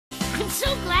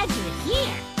so glad you're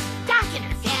here. Doc and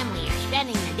her family are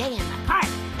spending the day in the park,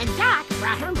 and Doc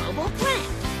brought her mobile clinic.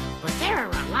 But there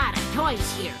are a lot of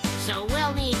toys here, so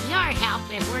we'll need your help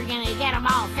if we're gonna get them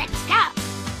all fixed up.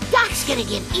 Doc's gonna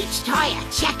give each toy a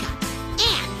checkup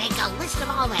and make a list of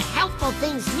all the helpful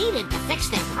things needed to fix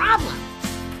their problem.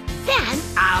 Then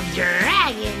I'll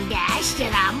Dragon Dash to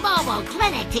the mobile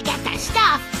clinic to get the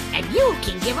stuff, and you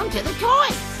can give them to the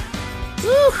toys.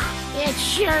 Whew, it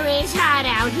sure is hot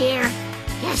out here.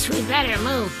 Guess we better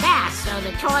move fast so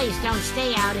the toys don't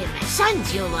stay out in the sun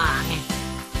too long.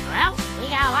 Well, we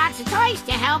got lots of toys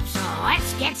to help, so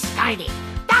let's get started.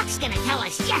 Doc's gonna tell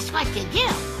us just what to do.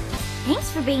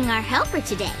 Thanks for being our helper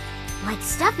today. Like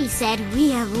Stuffy said, we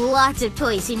have lots of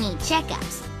toys who need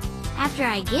checkups. After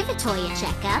I give a toy a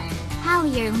checkup,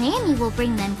 Hallie or Lammy will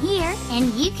bring them here,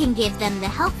 and you can give them the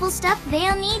helpful stuff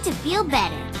they'll need to feel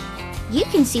better. You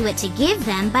can see what to give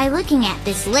them by looking at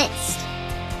this list.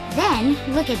 Then,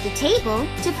 look at the table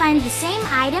to find the same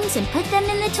items and put them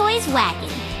in the toy's wagon.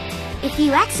 If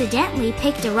you accidentally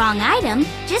picked a wrong item,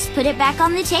 just put it back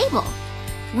on the table.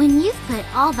 When you've put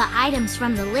all the items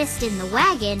from the list in the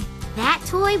wagon, that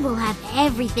toy will have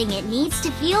everything it needs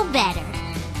to feel better.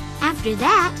 After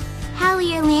that,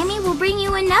 Hallie or Lammy will bring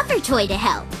you another toy to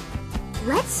help.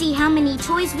 Let's see how many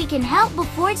toys we can help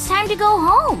before it's time to go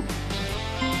home.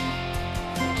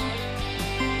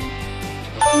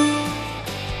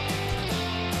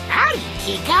 Howdy,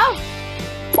 Kiko.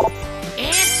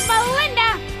 It's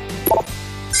Melinda.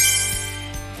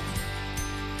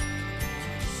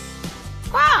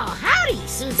 Whoa, howdy,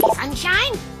 Susie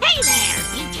Sunshine. Hey there,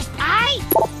 Peaches Pie.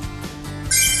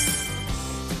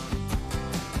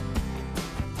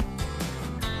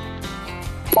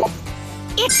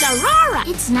 It's Aurora.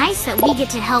 It's nice that we get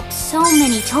to help so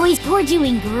many toys. You're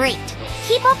doing great.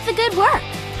 Keep up the good work.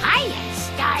 Hiya,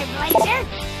 Starblazer.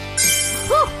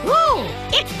 Woo-hoo!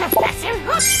 It's Professor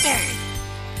Hookster.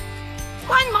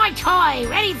 One more toy,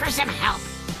 ready for some help.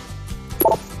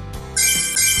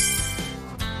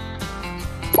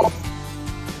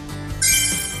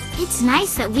 It's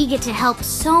nice that we get to help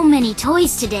so many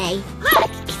toys today. Look,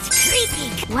 it's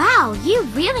Creepy. Wow, you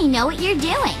really know what you're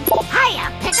doing.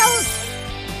 Hiya, Pickles.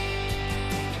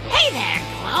 Hey there,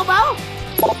 Globo.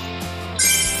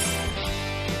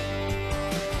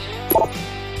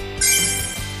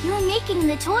 You're making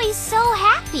the toys so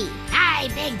happy. Hi,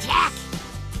 Big Jack.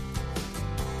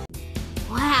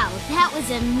 Wow, that was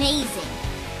amazing.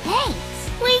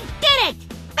 Thanks. We did it!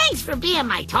 Thanks for being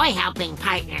my toy helping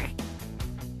partner.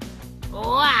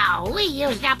 Wow, we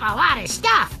used up a lot of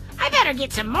stuff. I better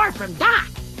get some more from Doc.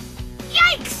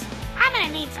 Yikes! I'm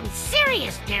gonna need some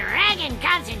serious dragon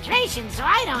concentration so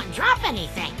I don't drop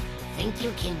anything. Think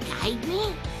you can guide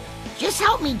me? Just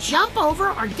help me jump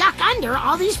over or duck under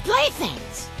all these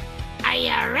playthings. Are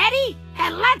you ready?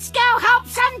 And let's go help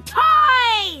some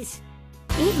toys!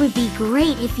 It would be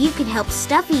great if you could help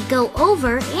Stuffy go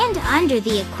over and under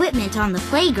the equipment on the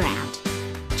playground.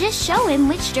 Just show him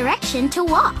which direction to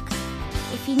walk.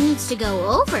 If he needs to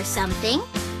go over something,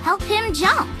 help him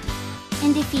jump.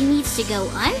 And if he needs to go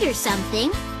under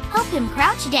something, help him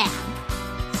crouch down.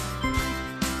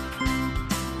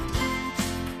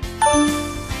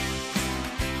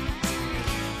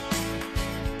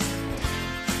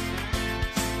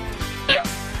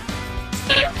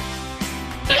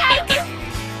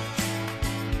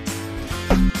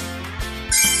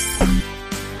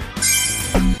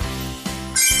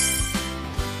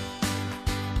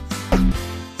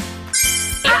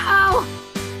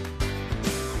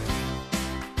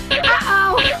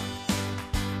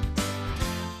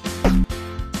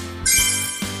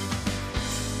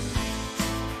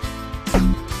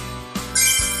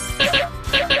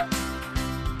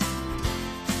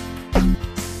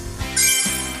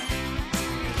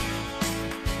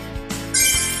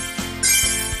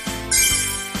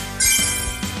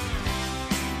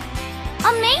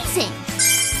 Amazing!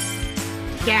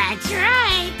 That's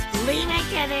right! Leave it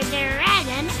to the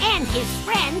dragon and his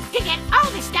friends to get all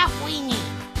the stuff we need.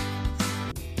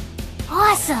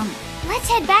 Awesome! Let's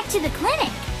head back to the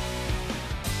clinic.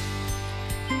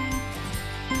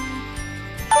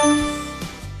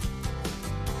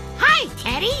 Hi,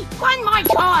 Teddy! One more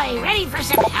toy, ready for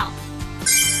some help.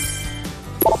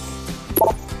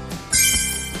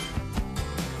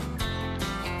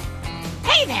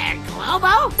 Hey there,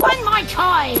 Globo! One more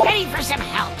toy, ready for some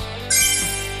help.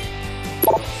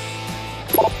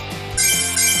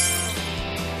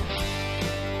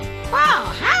 Whoa,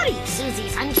 howdy, Susie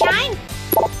Sunshine!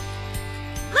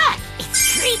 Look,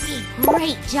 it's Creepy.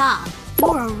 Great job.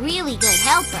 You're a really good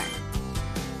helper.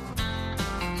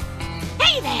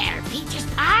 Hey there, Peaches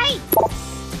Pie!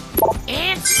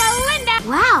 It's Melinda!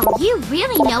 Wow, you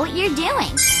really know what you're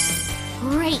doing.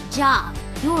 Great job.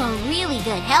 You're a really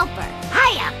good helper.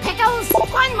 Hiya, Pickles!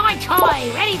 One more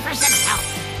toy, ready for some help.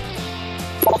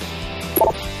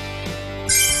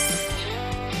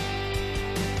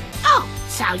 Oh,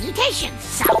 salutations,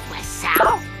 Southwest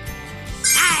Sal.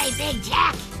 Hi, Big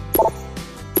Jack.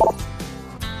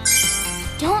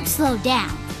 Don't slow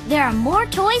down. There are more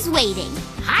toys waiting.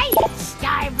 Hiya,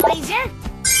 Star Blazer.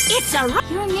 It's a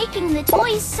You're making the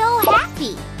toys so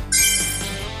happy.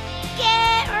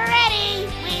 Get ready!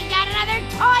 We got another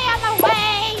toy on the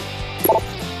way!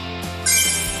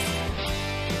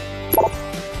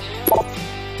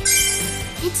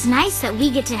 It's nice that we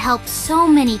get to help so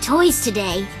many toys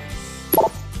today.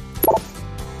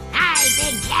 Hi,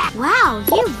 Big Jack! Wow,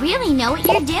 you really know what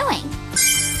you're doing.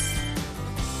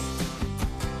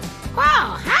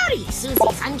 Whoa, howdy,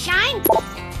 Susie Sunshine!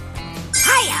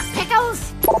 Hiya,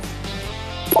 Pickles!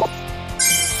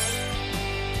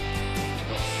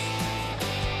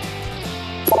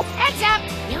 Heads up!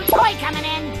 New toy coming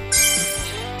in!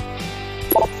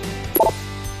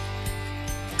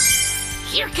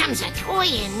 Here comes a toy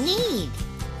in need!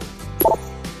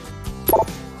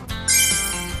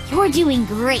 You're doing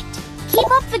great.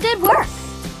 Keep up the good work.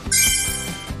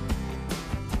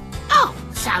 Oh,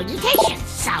 salutations,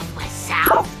 Southwest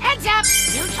Sal! Heads up!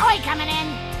 New toy coming in!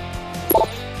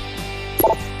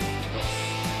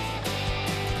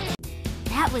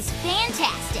 That was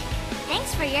fantastic.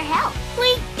 Thanks for your help.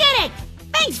 We did it!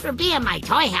 Thanks for being my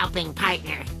toy helping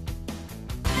partner.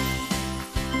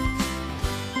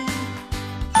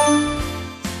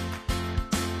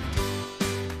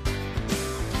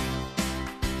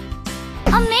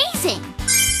 Amazing!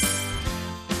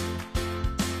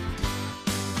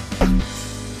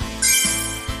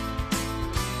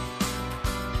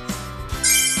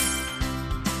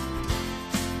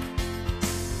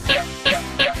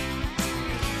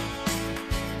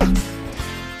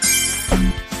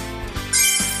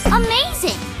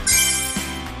 Amazing!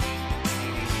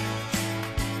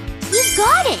 You've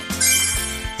got it!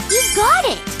 You've got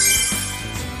it!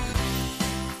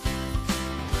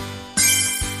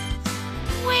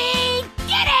 We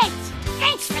did it!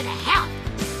 Thanks for the help.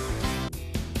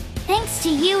 Thanks to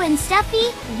you and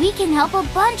Stuffy, we can help a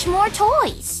bunch more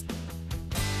toys.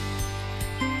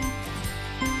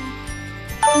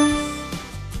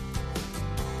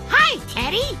 Hi,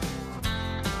 Teddy!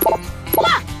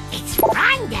 Look, it's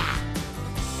Rhonda!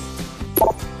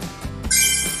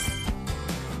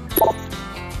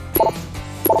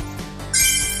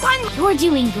 You're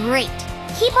doing great.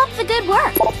 Keep up the good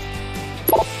work.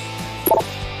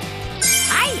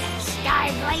 Hiya,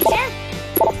 Star Blazer!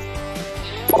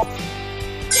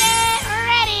 Get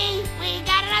ready! We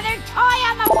got another toy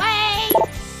on the way!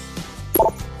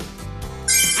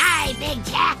 Hi, Big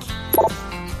Jack!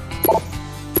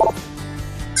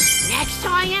 Next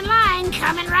toy in line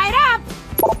coming right up!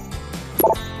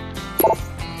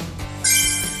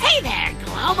 Hey there,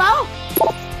 Globo!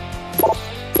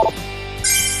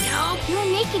 Nope, You're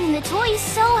making the toys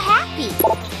so happy.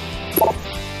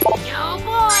 no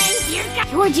boy, here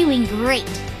comes... You're doing great.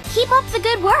 Keep up the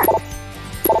good work.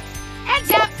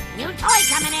 Heads up! New toy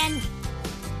coming in!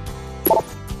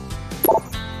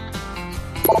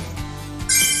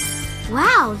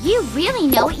 Wow, you really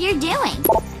know what you're doing.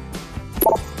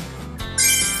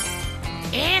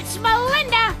 It's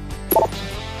Melinda!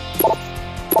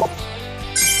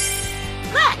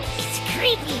 Look, it's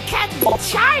creepy, cuddly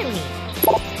Charlie!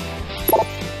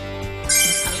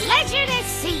 Pleasure to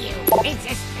see you,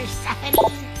 Princess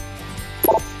Persephone!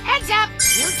 Heads up!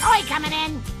 New toy coming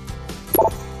in!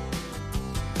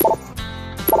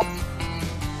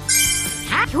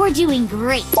 Huh? You're doing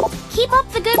great. Keep up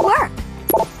the good work.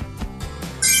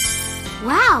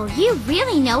 Wow, you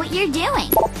really know what you're doing.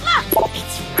 Look,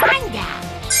 it's Rhonda!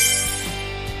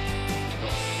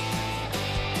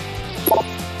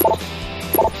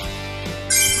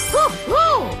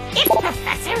 Woo-hoo! It's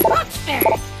Professor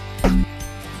Hooksford!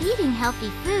 Eating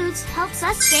healthy foods helps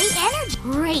us stay energetic.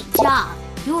 Great job.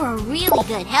 You're a really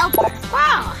good helper.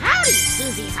 Whoa, howdy,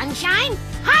 Susie Sunshine!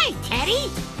 Hi, Teddy!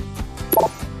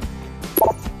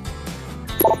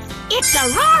 It's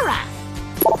Aurora!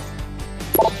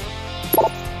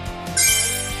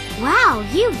 Wow,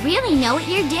 you really know what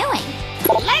you're doing.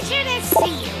 Pleasure to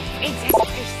see you, Princess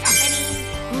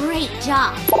Persephone! Great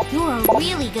job. You're a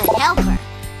really good helper.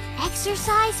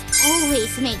 Exercise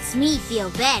always makes me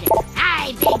feel better.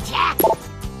 Hi, Big Jack!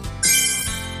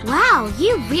 Wow,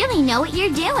 you really know what you're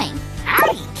doing.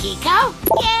 Howdy, Kiko!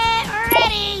 Get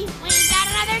ready! We got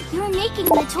another... You're making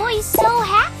the toys so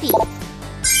happy.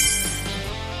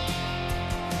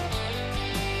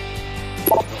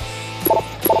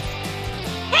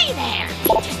 Hey there,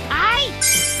 Peaches Pie!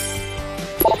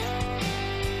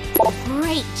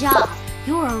 Great job.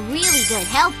 You're a really good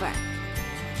helper.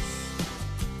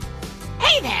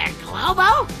 Hey there,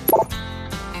 Globo!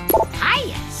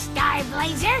 Hiya, Star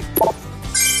Blazer!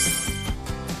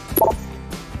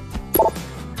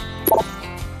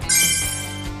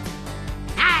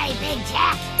 Hi, Big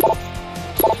Jack!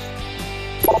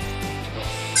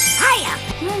 Hiya!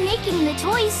 You're making the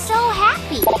toys so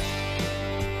happy.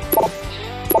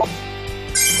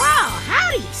 Whoa,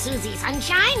 howdy, Susie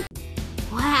Sunshine!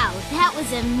 Wow, that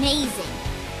was amazing.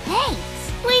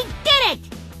 Thanks. We did it!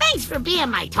 Thanks for being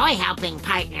my toy helping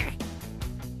partner.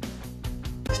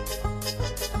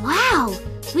 Wow,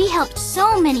 we helped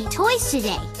so many toys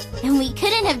today, and we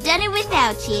couldn't have done it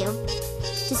without you.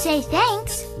 To say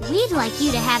thanks, we'd like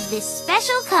you to have this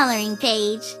special coloring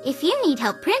page. If you need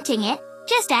help printing it,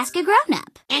 just ask a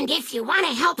grown-up. And if you want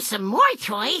to help some more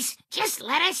toys, just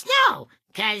let us know,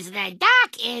 'cause the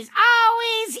doc is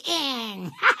always